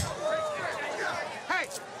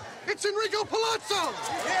It's Enrico Palazzo!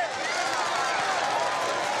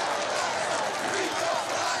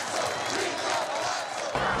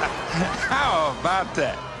 How about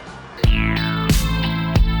that?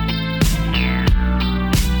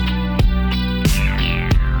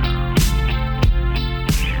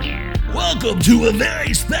 Welcome to a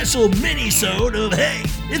very special mini-sode of Hey,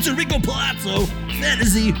 it's Enrico Palazzo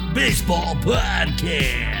Fantasy Baseball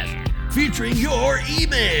Podcast, featuring your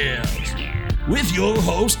emails with your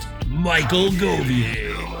host, Michael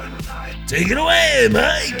Govier. Take it away,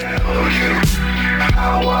 Mike!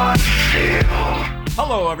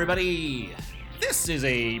 Hello, everybody. This is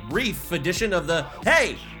a brief edition of the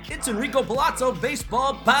Hey, it's Enrico Palazzo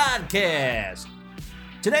Baseball Podcast.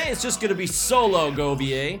 Today it's just going to be solo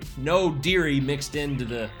Govier, no Deary mixed into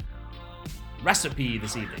the recipe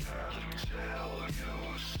this evening.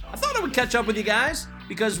 I thought I would catch up with you guys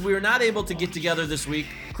because we were not able to get together this week.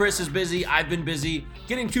 Chris is busy, I've been busy.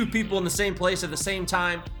 Getting two people in the same place at the same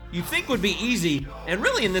time you'd think would be easy, and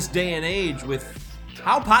really in this day and age with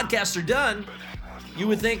how podcasts are done, you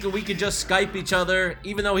would think that we could just Skype each other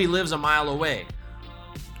even though he lives a mile away.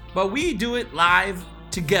 But we do it live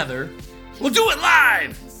together. We'll do it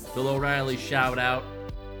live! Bill O'Reilly shout out.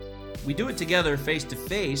 We do it together face to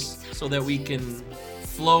face so that we can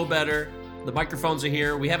flow better. The microphones are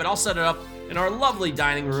here. We have it all set up in our lovely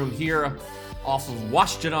dining room here off of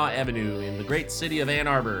Washtenaw Avenue in the great city of Ann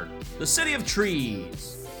Arbor, the city of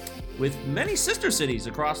trees, with many sister cities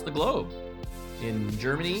across the globe. In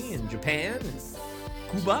Germany, in Japan, in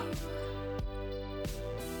Cuba.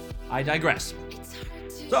 I digress.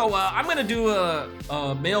 So I'm going to do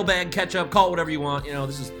a mailbag catch-up, call it whatever you want. You know,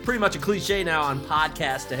 this is pretty much a cliche now on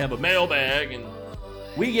podcasts to have a mailbag. And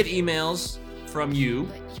we get emails from you,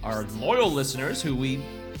 our loyal listeners, who we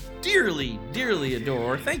dearly, dearly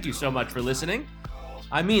adore. Thank you so much for listening.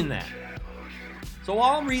 I mean that. So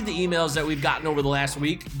I'll read the emails that we've gotten over the last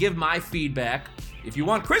week, give my feedback. If you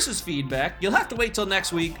want Chris's feedback, you'll have to wait till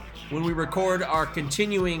next week when we record our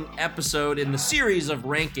continuing episode in the series of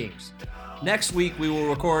rankings. Next week, we will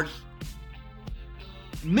record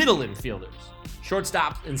middle infielders,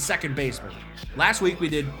 shortstops, and second basemen. Last week, we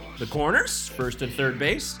did the corners, first and third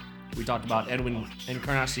base. We talked about Edwin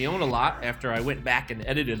Encarnacion a lot after I went back and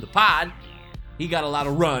edited the pod. He got a lot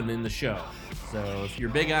of run in the show. So if you're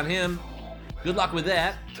big on him, good luck with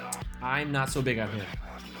that. I'm not so big on him.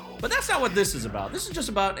 But that's not what this is about. This is just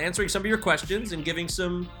about answering some of your questions and giving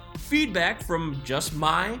some feedback from just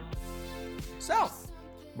myself.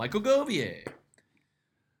 Michael Govier.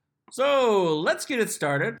 So let's get it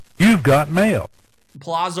started. You've got mail.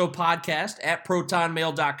 Palazzo Podcast at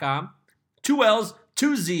protonmail.com. 2 L's,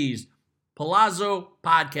 2 Z's. Palazzo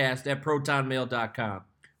Podcast at protonmail.com.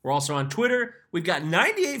 We're also on Twitter. We've got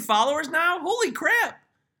 98 followers now. Holy crap.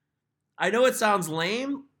 I know it sounds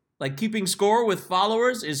lame. Like keeping score with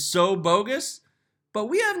followers is so bogus. But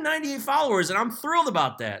we have 98 followers and I'm thrilled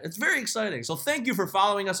about that. It's very exciting. So thank you for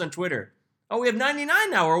following us on Twitter. Oh, we have 99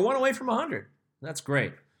 now. We're one away from 100. That's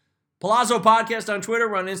great. Palazzo Podcast on Twitter.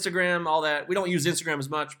 We're on Instagram, all that. We don't use Instagram as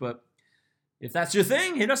much, but if that's your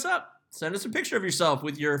thing, hit us up. Send us a picture of yourself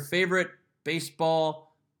with your favorite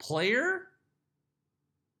baseball player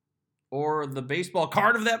or the baseball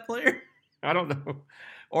card of that player. I don't know.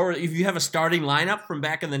 Or if you have a starting lineup from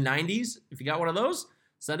back in the 90s, if you got one of those,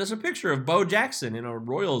 send us a picture of Bo Jackson in a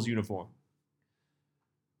Royals uniform.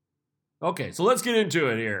 Okay, so let's get into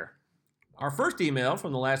it here. Our first email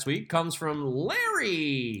from the last week comes from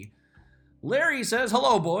Larry. Larry says,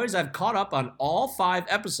 hello, boys. I've caught up on all 5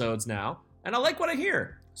 episodes now, and I like what I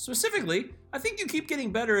hear. Specifically, I think you keep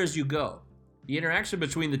getting better as you go. The interaction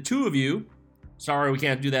between the two of you, sorry we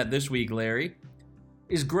can't do that this week, Larry,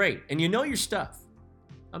 is great, and you know your stuff.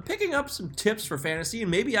 I'm picking up some tips for fantasy, and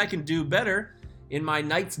maybe I can do better in my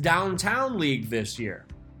Knights Downtown League this year.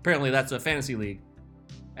 Apparently, that's a fantasy league.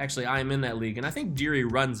 Actually, I am in that league, and I think Deary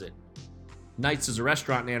runs it. Knights is a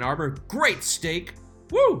restaurant in Ann Arbor. Great steak.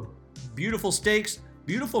 Woo! Beautiful steaks,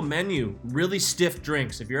 beautiful menu, really stiff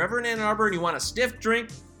drinks. If you're ever in Ann Arbor and you want a stiff drink,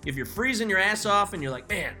 if you're freezing your ass off and you're like,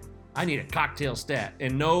 man, I need a cocktail stat,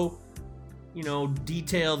 and no,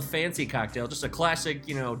 detailed fancy cocktail, just a classic,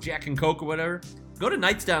 Jack and Coke or whatever, go to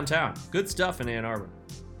Knights Downtown. Good stuff in Ann Arbor.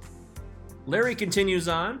 Larry continues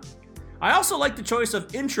on. I also like the choice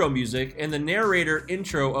of intro music and the narrator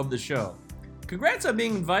intro of the show. Congrats on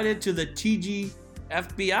being invited to the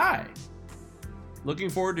TGFBI. Looking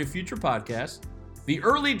forward to future podcasts. The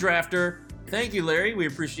Early Drafter. Thank you, Larry. We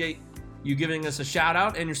appreciate you giving us a shout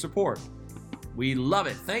out and your support. We love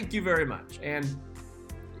it. Thank you very much. And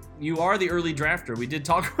you are the early drafter. We did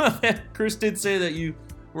talk about that. Chris did say that you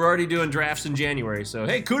were already doing drafts in January. So,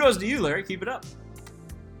 hey, kudos to you, Larry. Keep it up.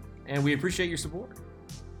 and we appreciate your support.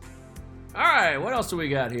 All right, what else do we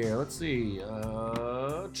got here? Let's see.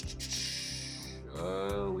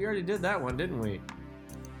 We already did that one, didn't we?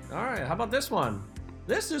 All right, how about this one?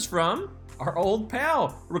 This is from our old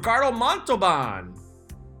pal, Ricardo Montalban.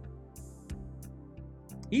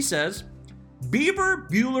 He says, Bieber,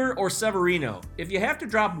 Buehler, or Severino? If you have to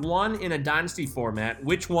drop one in a dynasty format,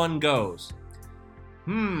 which one goes?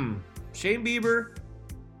 Shane Bieber,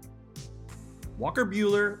 Walker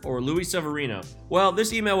Buehler, or Luis Severino? Well,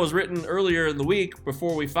 this email was written earlier in the week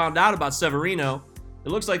before we found out about Severino. It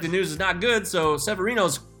looks like the news is not good, so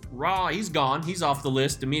Severino's raw. He's gone. He's off the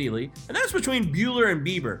list immediately. And that's between Buehler and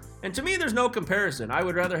Bieber. And to me, there's no comparison. I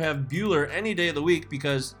would rather have Buehler any day of the week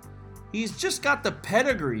because he's just got the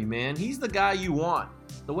pedigree, man. He's the guy you want.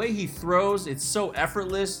 The way he throws, it's so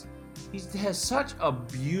effortless. He has such a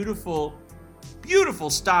beautiful, beautiful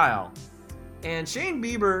style. And Shane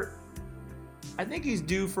Bieber, I think he's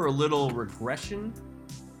due for a little regression,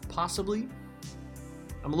 possibly.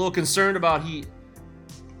 I'm a little concerned about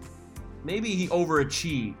maybe he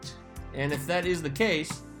overachieved. And if that is the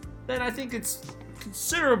case, then I think it's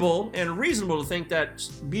considerable and reasonable to think that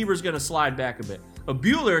Bieber's going to slide back a bit. But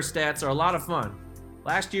Buehler's stats are a lot of fun.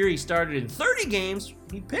 Last year he started in 30 games.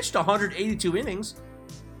 He pitched 182 innings.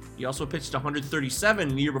 He also pitched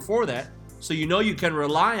 137 the year before that. So you know you can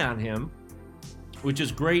rely on him, which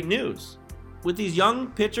is great news. With these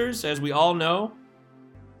young pitchers, as we all know,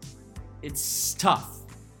 it's tough.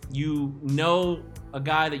 You know a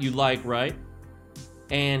guy that you like, right?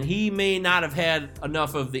 And he may not have had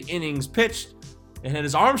enough of the innings pitched and had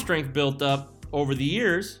his arm strength built up over the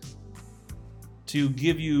years to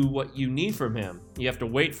give you what you need from him. You have to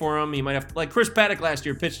wait for him. You might have to, like Chris Paddock last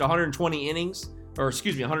year pitched 140 innings,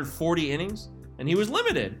 and he was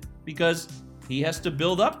limited because he has to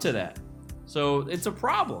build up to that. So it's a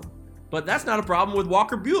problem. But that's not a problem with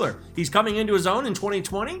Walker Buehler. He's coming into his own in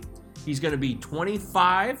 2020. He's going to be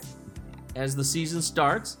 25 as the season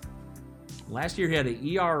starts. Last year he had an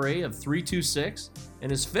ERA of 3.26,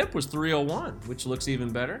 and his FIP was 3.01, which looks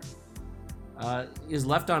even better. His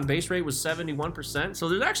left-on base rate was 71%, so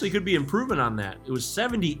there actually could be improvement on that. It was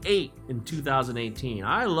 78 in 2018.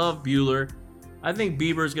 I love Buehler. I think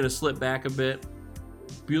Bieber is going to slip back a bit.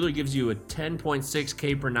 Buehler gives you a 10.6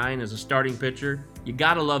 K per 9 as a starting pitcher. You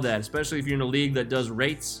got to love that, especially if you're in a league that does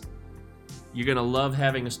rates. You're going to love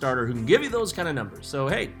having a starter who can give you those kind of numbers. So,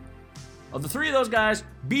 hey, of the three of those guys,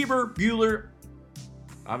 Bieber, Buehler,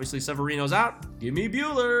 obviously Severino's out. Give me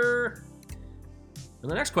Buehler. And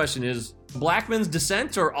the next question is, Blackman's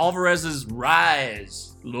descent or Alvarez's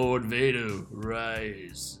rise? Lord Vader,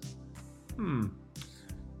 rise.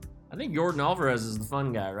 I think Jordan Alvarez is the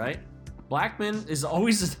fun guy, right? Blackman is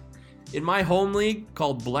always in my home league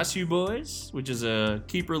called Bless You Boys, which is a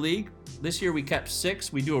keeper league. This year we kept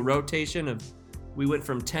 6. We do a rotation we went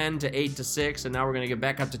from 10 to 8 to 6, and now we're going to get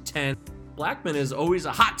back up to 10. Blackman is always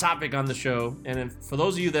a hot topic on the show, and for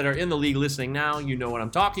those of you that are in the league listening now, you know what I'm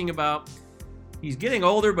talking about. He's getting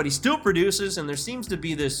older, but he still produces, and there seems to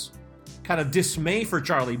be this kind of dismay for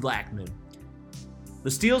Charlie Blackman. The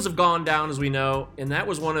steals have gone down, as we know, and that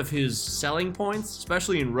was one of his selling points,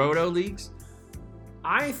 especially in roto leagues.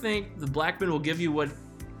 I think the Blackman will give you what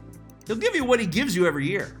he gives you every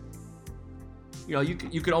year. You know,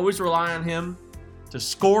 you could always rely on him to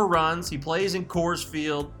score runs. He plays in Coors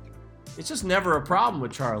Field. It's just never a problem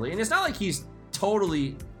with Charlie. And it's not like he's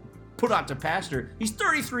totally put out to pasture. He's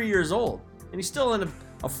 33 years old, and he's still in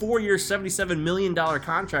a 4-year, $77 million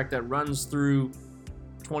contract that runs through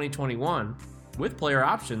 2021 with player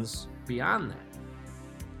options beyond that.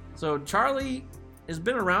 So Charlie has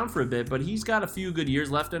been around for a bit, but he's got a few good years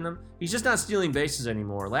left in him. He's just not stealing bases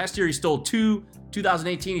anymore. Last year he stole 2.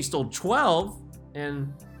 2018 he stole 12,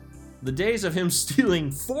 and the days of him stealing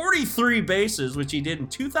 43 bases, which he did in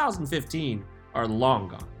 2015, are long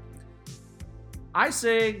gone. I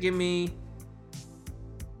say give me...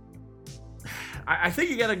 I think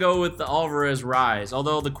you got to go with the Alvarez rise,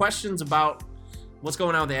 although the questions about what's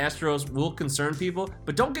going on with the Astros will concern people,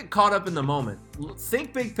 but don't get caught up in the moment.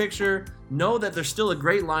 Think big picture, know that there's still a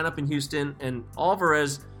great lineup in Houston, and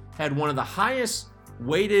Alvarez had one of the highest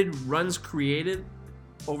weighted runs created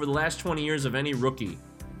over the last 20 years of any rookie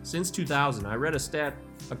since 2000. I read a stat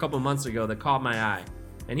a couple months ago that caught my eye,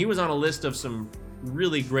 and he was on a list of some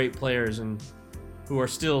really great players and who are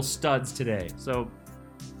still studs today. So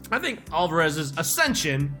I think Alvarez's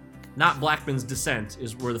ascension, not Blackman's descent,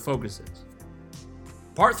 is where the focus is.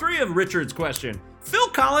 Part 3 of Richard's question. Phil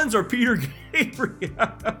Collins or Peter Gabriel?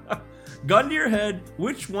 Gun to your head,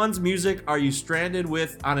 which one's music are you stranded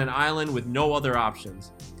with on an island with no other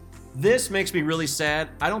options? This makes me really sad.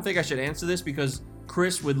 I don't think I should answer this because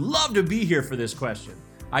Chris would love to be here for this question.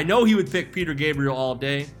 I know he would pick Peter Gabriel all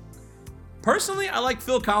day. Personally, I like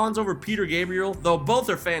Phil Collins over Peter Gabriel, though both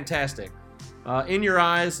are fantastic. In Your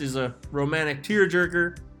Eyes is a romantic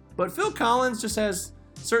tearjerker, but Phil Collins just has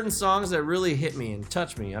certain songs that really hit me and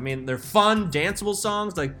touch me. I mean, they're fun, danceable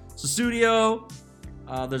songs like Sussudio.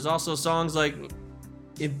 There's also songs like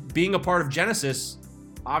being a part of Genesis.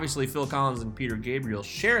 Obviously, Phil Collins and Peter Gabriel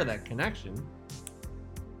share that connection.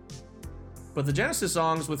 But the Genesis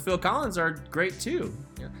songs with Phil Collins are great too.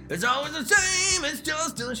 Yeah. It's always the same, it's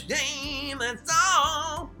just a shame, that's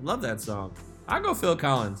all. Love that song. I go Phil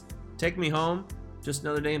Collins. Take Me Home, Just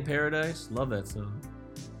Another Day in Paradise. Love that song.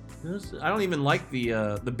 I don't even like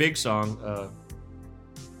the big song.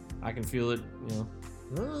 I Can Feel It, you know.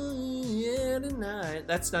 Oh, yeah, tonight.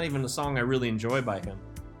 That's not even a song I really enjoy by him.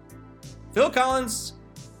 Phil Collins,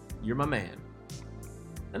 you're my man.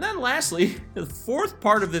 And then lastly, the fourth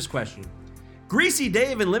part of this question. Greasy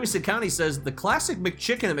Dave in Livingston County says the classic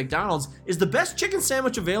McChicken at McDonald's is the best chicken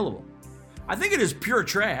sandwich available. I think it is pure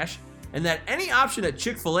trash, and that any option at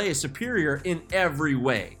Chick-fil-A is superior in every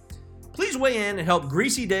way. Please weigh in and help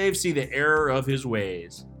Greasy Dave see the error of his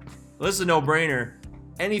ways. Well, this is a no-brainer.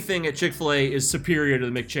 Anything at Chick-fil-A is superior to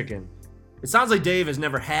the McChicken. It sounds like Dave has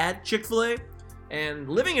never had Chick-fil-A, and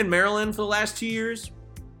living in Maryland for the last 2 years,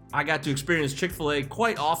 I got to experience Chick-fil-A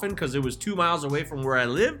quite often because it was 2 miles away from where I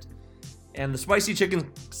lived. And the spicy chicken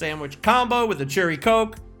sandwich combo with the cherry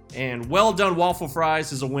Coke and well-done waffle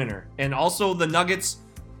fries is a winner. And also the nuggets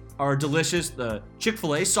are delicious. The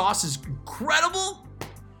Chick-fil-A sauce is incredible.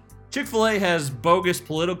 Chick-fil-A has bogus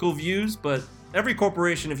political views, but every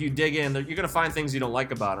corporation, if you dig in, you're going to find things you don't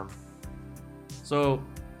like about them. So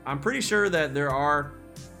I'm pretty sure that there are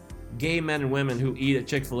gay men and women who eat at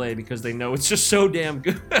Chick-fil-A because they know it's just so damn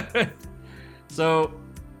good. So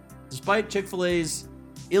despite Chick-fil-A's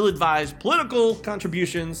ill-advised political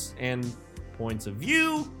contributions and points of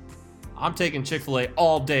view, I'm taking Chick-fil-A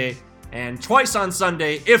all day and twice on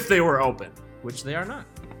Sunday if they were open, which they are not.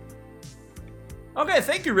 Okay,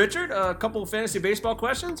 thank you, Richard. A couple of fantasy baseball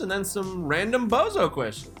questions and then some random bozo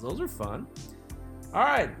questions. Those are fun. All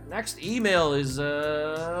right, next email is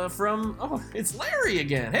it's Larry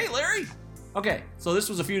again. Hey, Larry. Okay, so this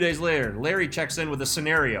was a few days later. Larry checks in with a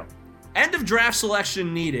scenario. End of draft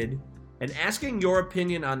selection needed, and asking your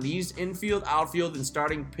opinion on these infield, outfield, and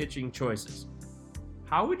starting pitching choices.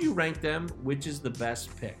 How would you rank them? Which is the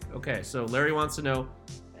best pick? Okay, so Larry wants to know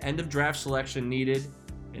end of draft selection needed,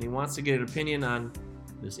 and he wants to get an opinion on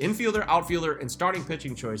this infielder, outfielder, and starting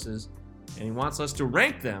pitching choices, and he wants us to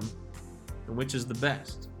rank them and which is the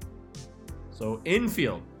best. So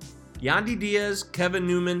infield, Yandy Diaz, Kevin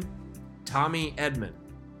Newman, Tommy Edman.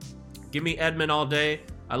 Give me Edman all day.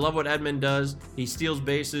 I love what Edman does. He steals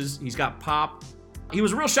bases. He's got pop. He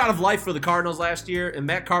was a real shot of life for the Cardinals last year, and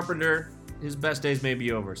Matt Carpenter, his best days may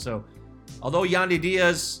be over. So although Yandy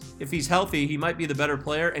Diaz, if he's healthy, he might be the better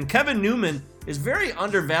player. And Kevin Newman is very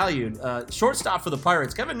undervalued. Shortstop for the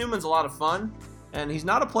Pirates. Kevin Newman's a lot of fun, and he's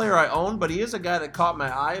not a player I own, but he is a guy that caught my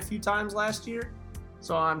eye a few times last year.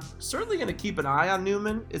 So I'm certainly going to keep an eye on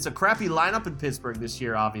Newman. It's a crappy lineup in Pittsburgh this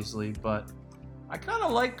year, obviously, but I kind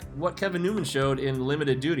of like what Kevin Newman showed in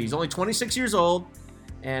limited duty. He's only 26 years old,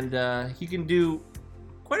 and he can do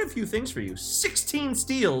quite a few things for you. 16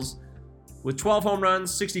 steals with 12 home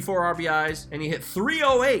runs, 64 RBIs, and he hit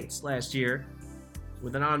 308s last year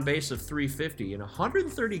with an on-base of 350. In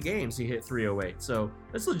 130 games, he hit 308, so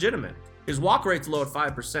that's legitimate. His walk rate's low at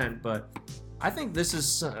 5%, but I think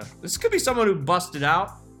this could be someone who busted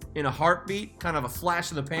out in a heartbeat, kind of a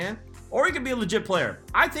flash in the pan, or he could be a legit player.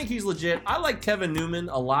 I think he's legit. I like Kevin Newman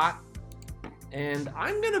a lot, and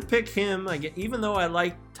I'm going to pick him, even though I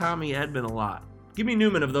like Tommy Edman a lot. Give me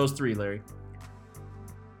Newman of those three, Larry.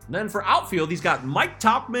 And then for outfield, he's got Mike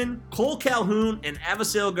Tauchman, Cole Calhoun, and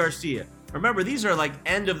Avisail Garcia. Remember, these are like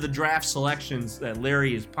end of the draft selections that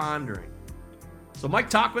Larry is pondering. So Mike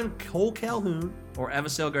Tauchman, Cole Calhoun, or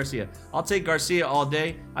Avisail Garcia. I'll take Garcia all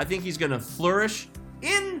day. I think he's going to flourish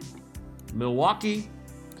in Milwaukee,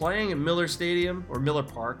 playing in Miller Stadium, or Miller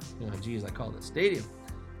Park. I call it stadium.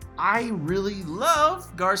 I really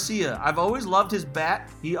love Garcia. I've always loved his bat.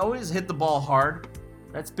 He always hit the ball hard.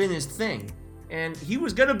 That's been his thing. And he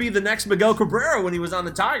was going to be the next Miguel Cabrera when he was on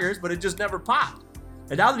the Tigers, but it just never popped.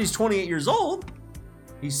 And now that he's 28 years old,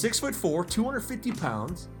 he's 6'4", 250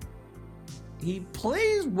 pounds. He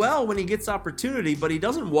plays well when he gets opportunity, but he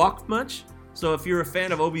doesn't walk much. So if you're a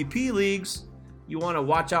fan of OBP leagues, you want to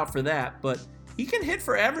watch out for that. But he can hit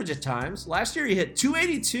for average at times. Last year he hit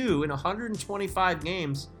 282 in 125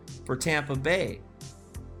 games for Tampa Bay.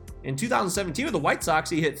 In 2017 with the White Sox,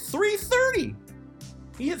 he hit 330.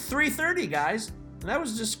 He hit 330, guys. And that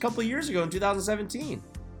was just a couple of years ago in 2017.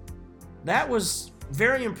 That was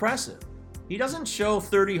very impressive. He doesn't show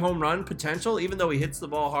 30 home run potential, even though he hits the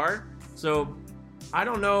ball hard. So I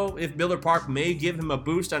don't know if Miller Park may give him a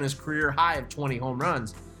boost on his career high of 20 home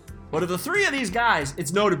runs. But of the three of these guys,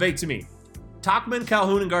 it's no debate to me. Tauchman,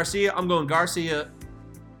 Calhoun, and Garcia, I'm going Garcia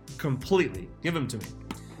completely. Give him to me.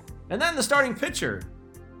 And then the starting pitcher,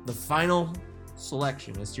 the final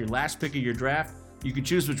selection. It's your last pick of your draft. You can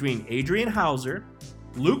choose between Adrian Hauser,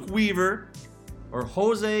 Luke Weaver, or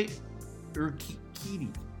Jose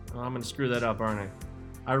Urquidy. Oh, I'm going to screw that up, aren't I?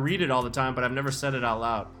 I read it all the time, but I've never said it out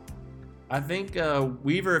loud. I think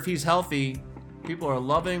Weaver, if he's healthy, people are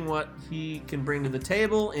loving what he can bring to the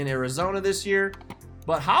table in Arizona this year.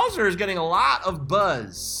 But Hauser is getting a lot of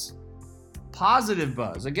buzz. Positive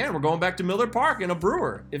buzz. Again, we're going back to Miller Park and a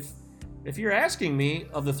Brewer. If you're asking me,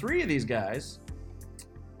 of the three of these guys,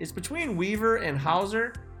 it's between Weaver and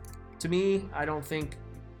Hauser. To me, I don't think...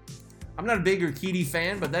 I'm not a big Urquidy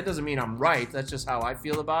fan, but that doesn't mean I'm right. That's just how I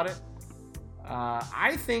feel about it.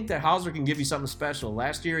 I think that Hauser can give you something special.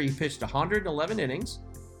 Last year, he pitched 111 innings.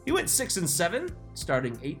 He went 6-7,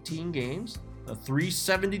 starting 18 games, a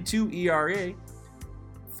 3.72 ERA,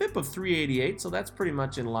 FIP of 3.88, so that's pretty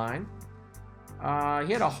much in line.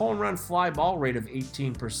 He had a home run fly ball rate of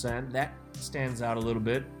 18%. That stands out a little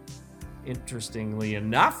bit, interestingly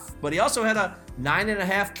enough. But he also had a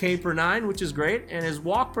 9.5 K per nine, which is great, and his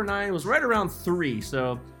walk per nine was right around 3.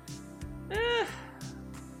 So,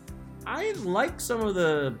 I like some of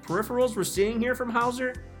the peripherals we're seeing here from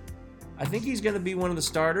Hauser. I think he's going to be one of the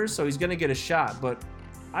starters, so he's going to get a shot. But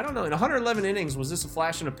I don't know. In 111 innings, was this a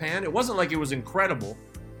flash in a pan? It wasn't like it was incredible.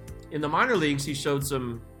 In the minor leagues, he showed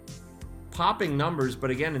some popping numbers, but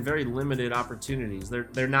again, in very limited opportunities.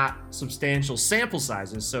 They're not substantial sample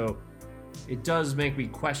sizes, so it does make me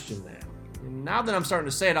question that. And now that I'm starting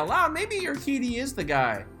to say it out loud, maybe Urquidy is the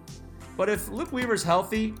guy. But if Luke Weaver's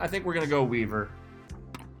healthy, I think we're going to go Weaver.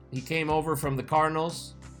 He came over from the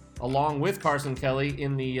Cardinals, along with Carson Kelly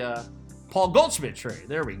in the Paul Goldschmidt trade.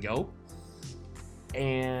 There we go.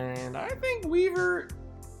 And I think Weaver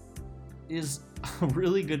is a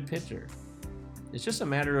really good pitcher. It's just a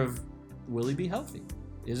matter of, will he be healthy?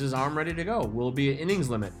 Is his arm ready to go? Will it be an innings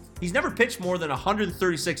limit? He's never pitched more than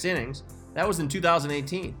 136 innings. That was in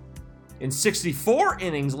 2018. In 64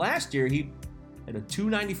 innings last year, he had a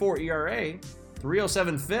 2.94 ERA,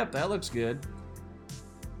 3.07 FIP. That looks good.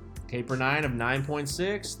 K per nine of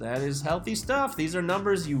 9.6. That is healthy stuff. These are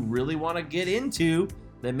numbers you really want to get into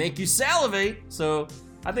that make you salivate. So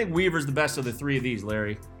I think Weaver's the best of the three of these,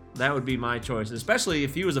 Larry. That would be my choice. Especially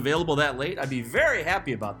if he was available that late, I'd be very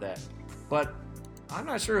happy about that. But I'm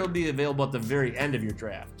not sure he'll be available at the very end of your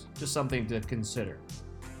draft. Just something to consider.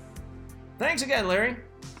 Thanks again, Larry.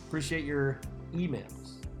 Appreciate your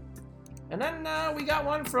emails. And then we got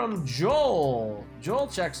one from Joel. Joel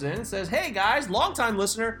checks in and says, "Hey guys, longtime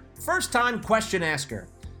listener, first time question asker.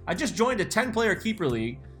 I just joined a 10-player keeper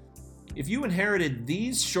league. If you inherited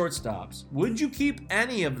these shortstops, would you keep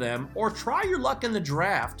any of them or try your luck in the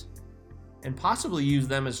draft and possibly use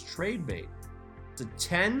them as trade bait? It's a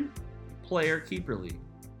 10-player keeper league.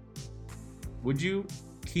 Would you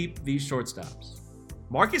keep these shortstops?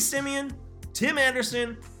 Marcus Semien, Tim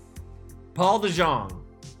Anderson, Paul DeJong.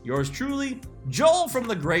 Yours truly, Joel from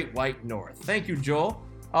the Great White North." Thank you, Joel.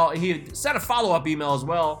 Oh, he sent a follow-up email as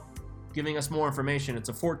well, giving us more information. It's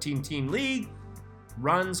a 14-team league.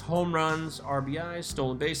 Runs, home runs, RBIs,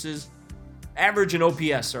 stolen bases, average, and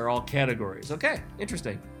OPS are all categories. Okay,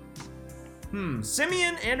 interesting.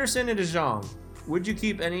 Semien, Anderson, and DeJong. Would you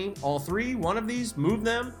keep any? All three? One of these? Move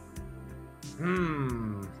them?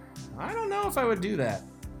 I don't know if I would do that.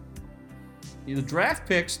 The draft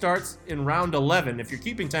pick starts in round 11. If you're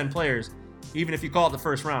keeping 10 players, even if you call it the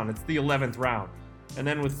first round, it's the 11th round. And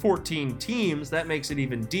then with 14 teams, that makes it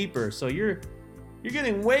even deeper. So you're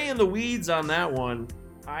getting way in the weeds on that one.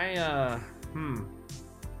 That's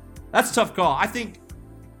a tough call. I think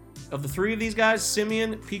of the three of these guys,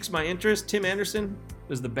 Semien piques my interest. Tim Anderson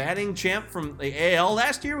is the batting champ from the AL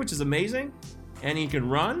last year, which is amazing. And he can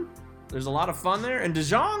run. There's a lot of fun there. And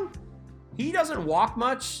DeJong, he doesn't walk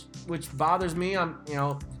much, which bothers me.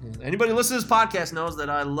 Anybody listening to this podcast knows that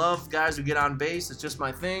I love guys who get on base. It's just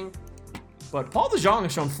my thing. But Paul DeJong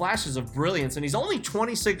has shown flashes of brilliance, and he's only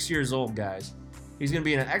 26 years old, guys. He's going to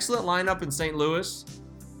be in an excellent lineup in St. Louis,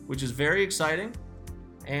 which is very exciting.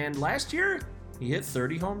 And last year, he hit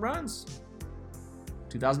 30 home runs.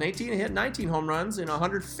 2018, he hit 19 home runs in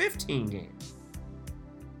 115 games.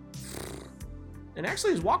 And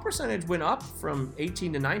actually, his walk percentage went up from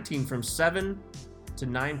 18 to 19, from 7 to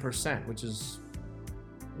 9%, which is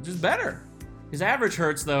better. His average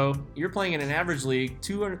hurts, though. You're playing in an average league.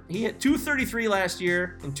 He hit 233 last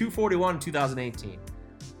year and 241 in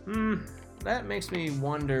 2018. That makes me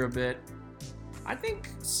wonder a bit. I think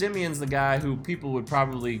Simeon's the guy who people would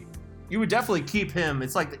probably... You would definitely keep him.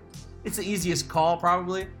 It's like it's the easiest call,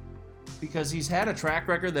 probably, because he's had a track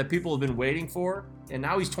record that people have been waiting for, and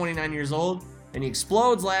now he's 29 years old, and he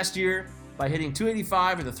explodes last year by hitting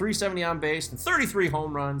 285 with a 370 on base and 33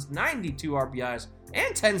 home runs, 92 RBIs,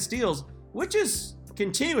 and 10 steals, which is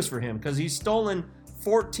continuous for him because he's stolen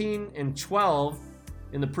 14 and 12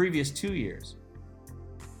 in the previous 2 years.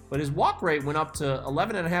 But his walk rate went up to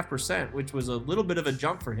 11.5%, which was a little bit of a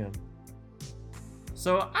jump for him.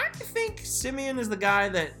 So I think Simeon is the guy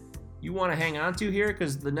that you want to hang on to here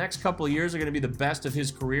because the next couple of years are going to be the best of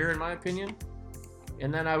his career, in my opinion.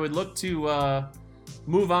 And then I would look to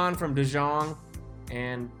move on from DeJong.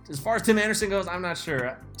 And as far as Tim Anderson goes, I'm not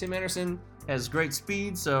sure. Tim Anderson has great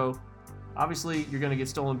speed, so obviously you're going to get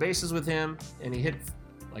stolen bases with him. And he hit,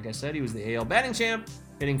 like I said, he was the AL batting champ,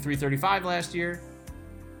 hitting 335 last year.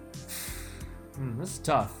 This is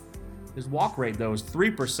tough. His walk rate, though, is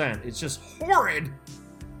 3%. It's just horrid.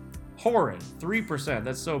 Horrid. 3%.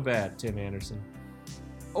 That's so bad, Tim Anderson.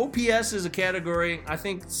 OPS is a category. I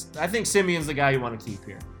think Simeon's the guy you want to keep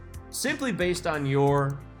here. Simply based on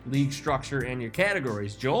your league structure and your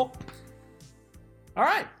categories, Joel. All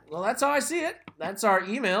right. Well, that's how I see it. That's our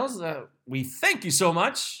emails. We thank you so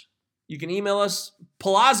much. You can email us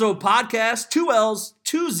Palazzo Podcast, 2 L's,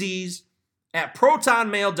 2 Z's, at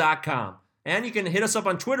protonmail.com. And you can hit us up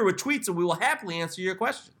on Twitter with tweets, and we will happily answer your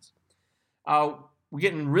questions. We're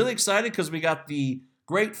getting really excited because we got the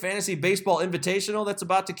Great Fantasy Baseball Invitational that's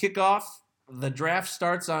about to kick off. The draft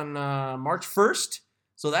starts on March 1st,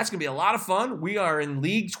 so that's going to be a lot of fun. We are in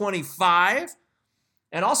League 25.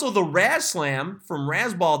 And also the Raz Slam from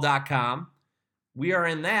Razball.com. We are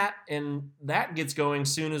in that, and that gets going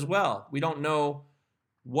soon as well. We don't know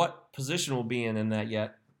what position we'll be in that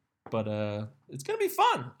yet, but it's going to be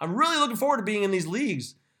fun. I'm really looking forward to being in these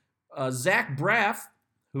leagues. Zach Braff,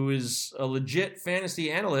 who is a legit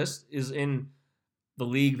fantasy analyst, is in the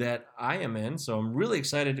league that I am in, so I'm really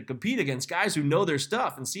excited to compete against guys who know their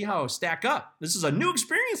stuff and see how I stack up. This is a new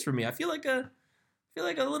experience for me. I feel like a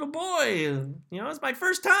little boy. You know, it's my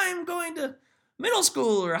first time going to middle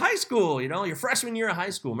school or high school. You know, your freshman year of high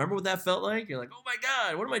school. Remember what that felt like? You're like, oh my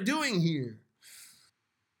God, what am I doing here?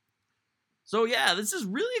 So yeah, this is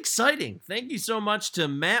really exciting. Thank you so much to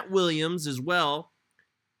Matt Williams as well.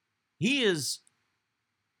 He is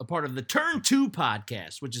a part of the Turn 2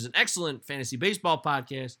 podcast, which is an excellent fantasy baseball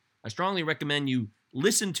podcast. I strongly recommend you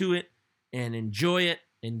listen to it and enjoy it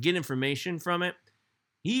and get information from it.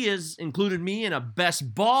 He has included me in a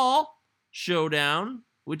best ball showdown,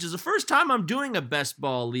 which is the first time I'm doing a best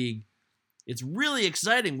ball league. It's really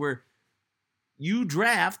exciting where you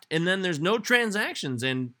draft and then there's no transactions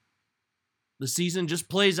and the season just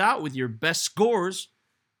plays out with your best scores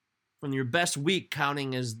from your best week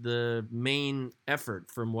counting as the main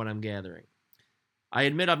effort from what I'm gathering. I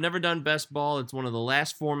admit I've never done best ball. It's one of the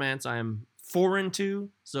last formats I'm foreign to.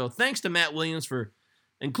 So thanks to Matt Williams for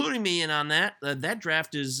including me in on that. That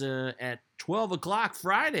draft is at 12 o'clock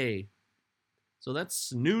Friday. So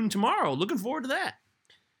that's noon tomorrow. Looking forward to that.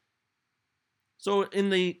 So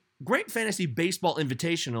in the Great Fantasy Baseball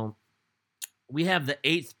Invitational, we have the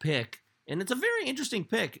 8th pick. And it's a very interesting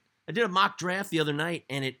pick. I did a mock draft the other night,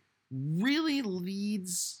 and it really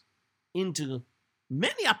leads into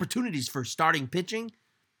many opportunities for starting pitching.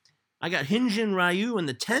 I got Hyun-Jin Ryu in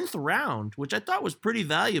the 10th round, which I thought was pretty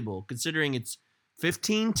valuable, considering it's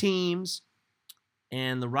 15 teams,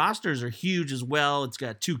 and the rosters are huge as well. It's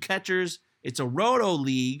got 2 catchers. It's a roto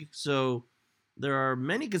league, so there are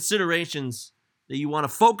many considerations that you want to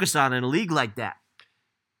focus on in a league like that.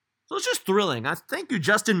 So it's just thrilling. I thank you,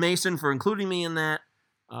 Justin Mason, for including me in that.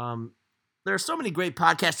 There are so many great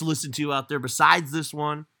podcasts to listen to out there besides this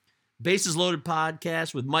one. Bases Loaded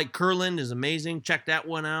podcast with Mike Kurland is amazing. Check that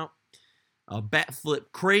one out. Bat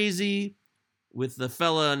Flip Crazy with the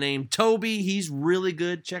fella named Toby. He's really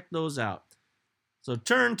good. Check those out. So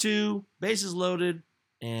Turn 2, Bases Loaded,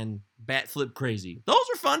 and Bat Flip Crazy. Those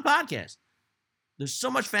are fun podcasts. There's so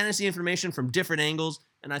much fantasy information from different angles,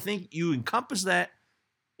 and I think you encompass that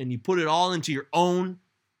and you put it all into your own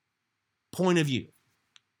point of view.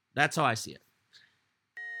 That's how I see it.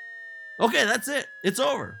 Okay, that's it. It's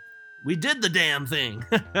over. We did the damn thing.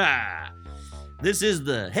 This is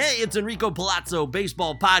the Hey, it's Enrico Palazzo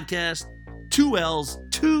Baseball Podcast. 2 L's,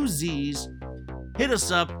 2 Z's. Hit us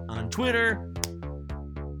up on Twitter.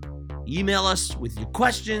 Email us with your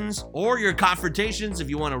questions or your confrontations if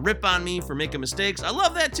you want to rip on me for making mistakes. I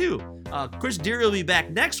love that too. Chris Deary will be back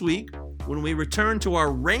next week when we return to our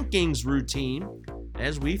rankings routine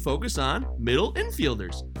as we focus on middle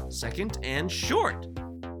infielders, second and short.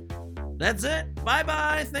 That's it.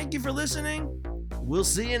 Bye-bye. Thank you for listening. We'll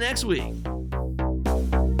see you next week.